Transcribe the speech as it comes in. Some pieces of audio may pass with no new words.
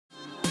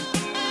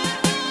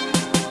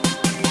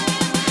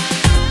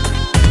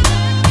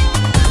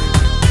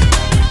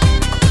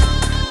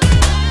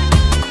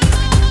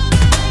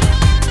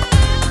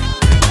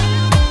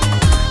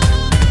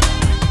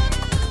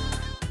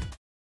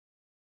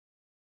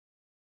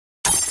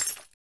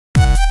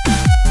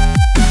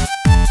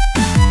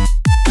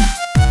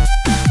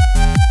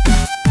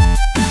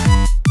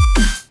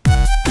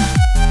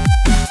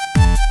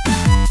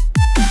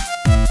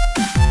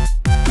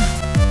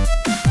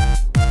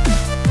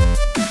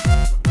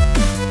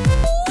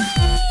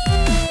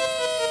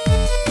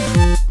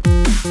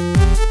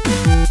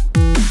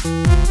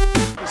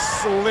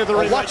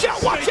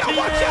watch out, watch out,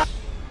 watch out.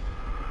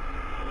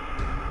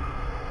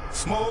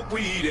 Smoke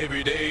weed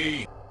every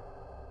day.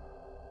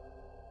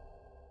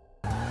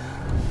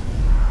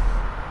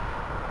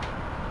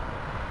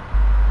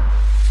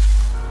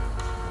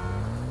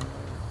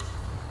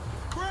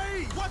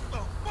 What the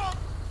fuck?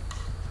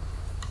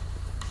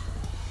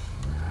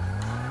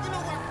 You know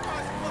what?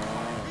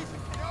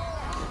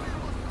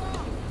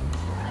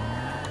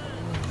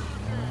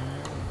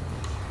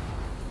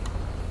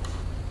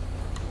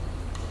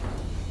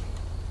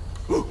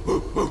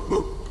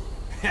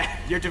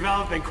 You're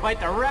developing quite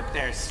the rep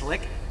there,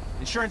 Slick.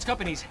 Insurance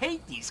companies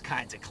hate these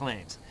kinds of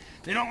claims.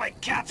 They don't like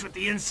cats with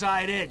the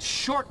inside edge,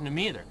 shorting them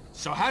either.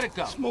 So how'd it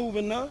go? Smooth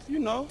enough, you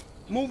know.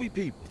 Movie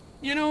people.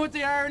 You know what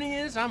the irony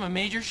is? I'm a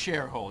major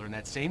shareholder in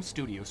that same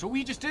studio, so what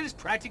we just did is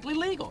practically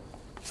legal.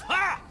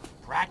 Ha!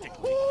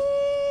 Practically.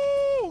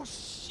 Ooh,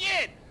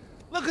 shit!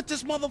 Look at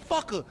this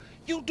motherfucker.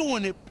 You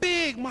doing it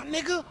big, my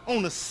nigga,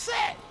 on the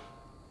set.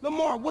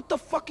 Lamar, what the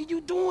fuck are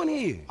you doing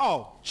here?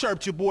 Oh,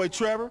 chirped your boy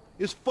Trevor.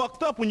 It's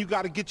fucked up when you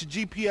gotta get your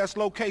GPS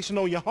location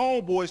on your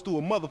homeboys through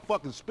a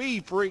motherfucking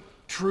speed freak.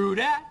 True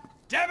that.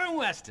 Devin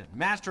Weston,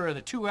 master of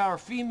the 2-hour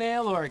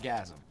female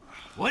orgasm.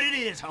 What it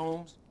is,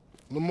 Holmes?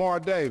 Lamar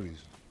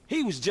Davies.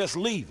 He was just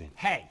leaving.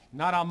 Hey,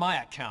 not on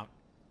my account.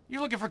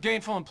 You looking for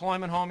gainful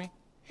employment, homie?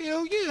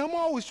 Hell yeah, I'm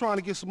always trying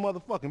to get some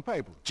motherfucking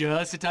paper.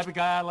 Just the type of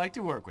guy I like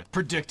to work with.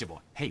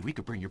 Predictable. Hey, we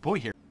could bring your boy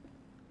here.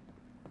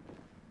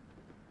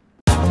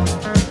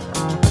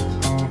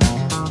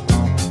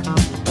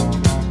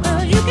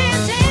 Well, you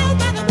can tell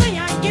by the way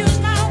I use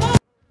my voice.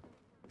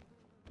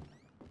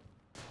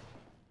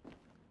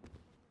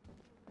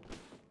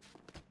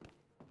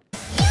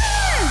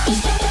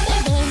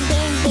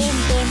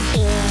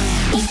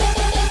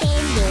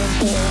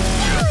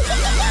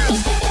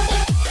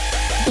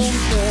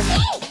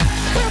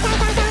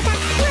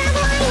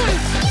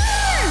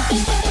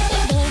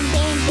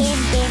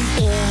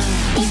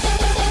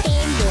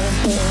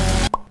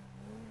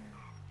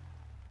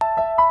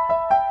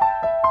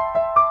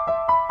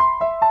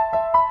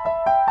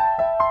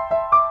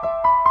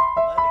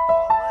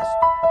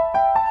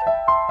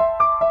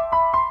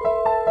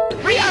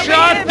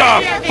 Shut the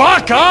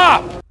fuck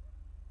up!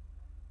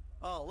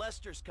 Oh,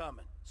 Lester's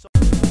coming.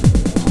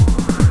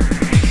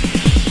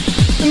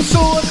 And so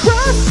I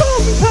cry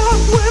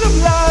sometimes when I'm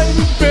lying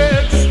in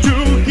bed just to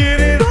get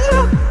it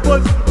out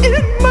what's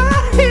in my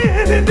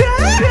head, and I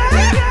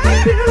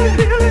feel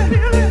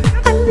it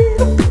a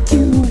little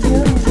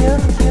peculiar.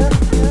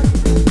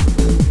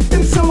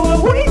 And so I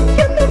wake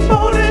in the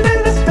morning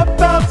and I step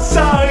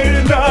outside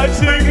and I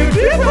take a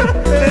deep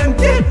breath and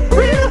get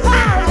real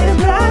high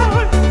and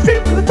I see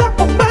to the top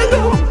of my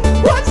lungs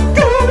what's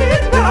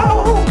going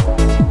on.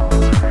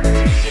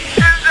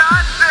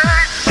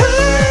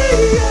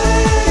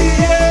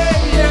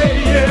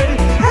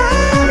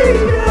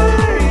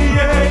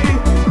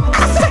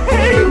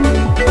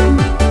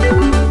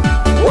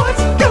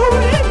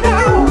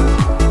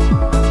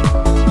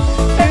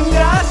 And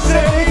I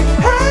say,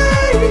 hey,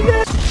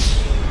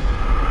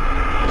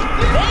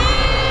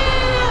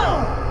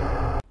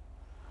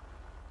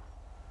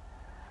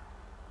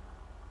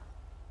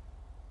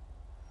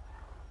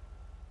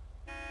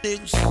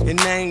 And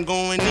I ain't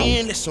going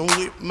in, that's on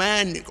with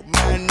my nigga,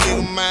 my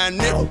nigga, my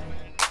nigga.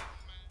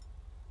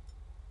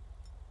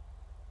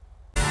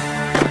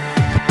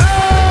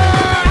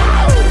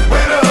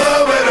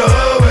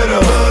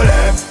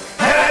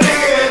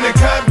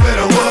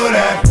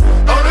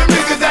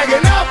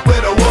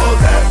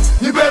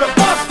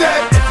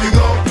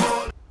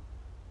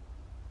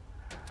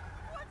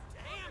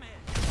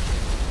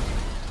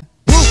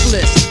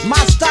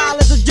 My style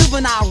is a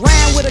juvenile,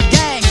 ran with a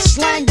gang,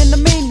 slanged in the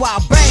meanwhile,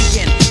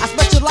 banking. I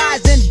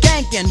specialize in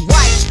ganking,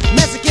 white,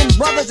 Mexican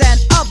brothers and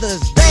others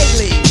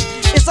daily.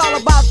 It's all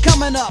about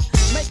coming up,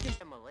 making...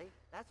 Emily,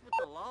 that's what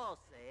the law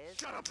says.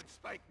 Shut up and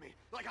spank me,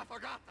 like I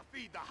forgot to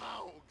feed the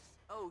hogs.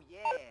 Oh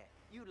yeah,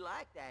 you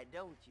like that,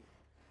 don't you?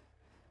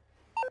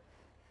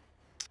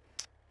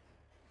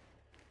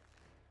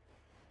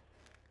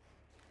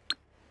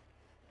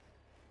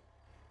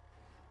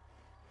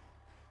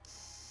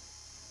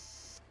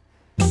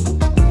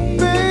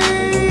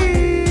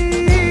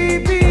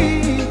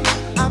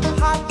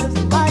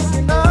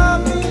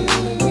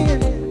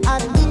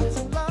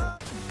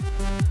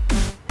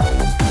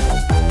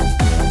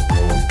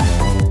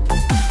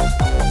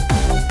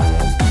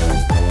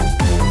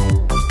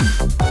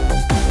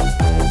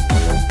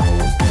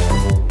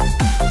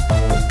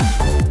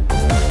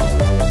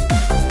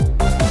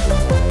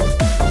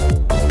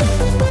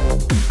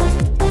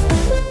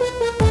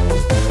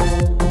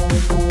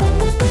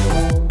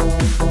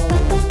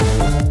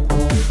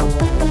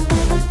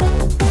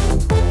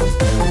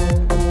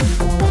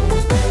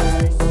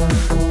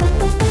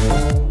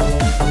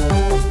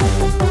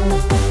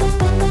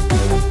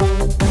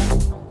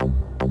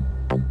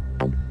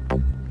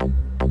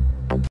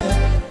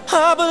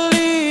 I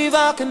believe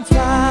I can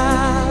fly.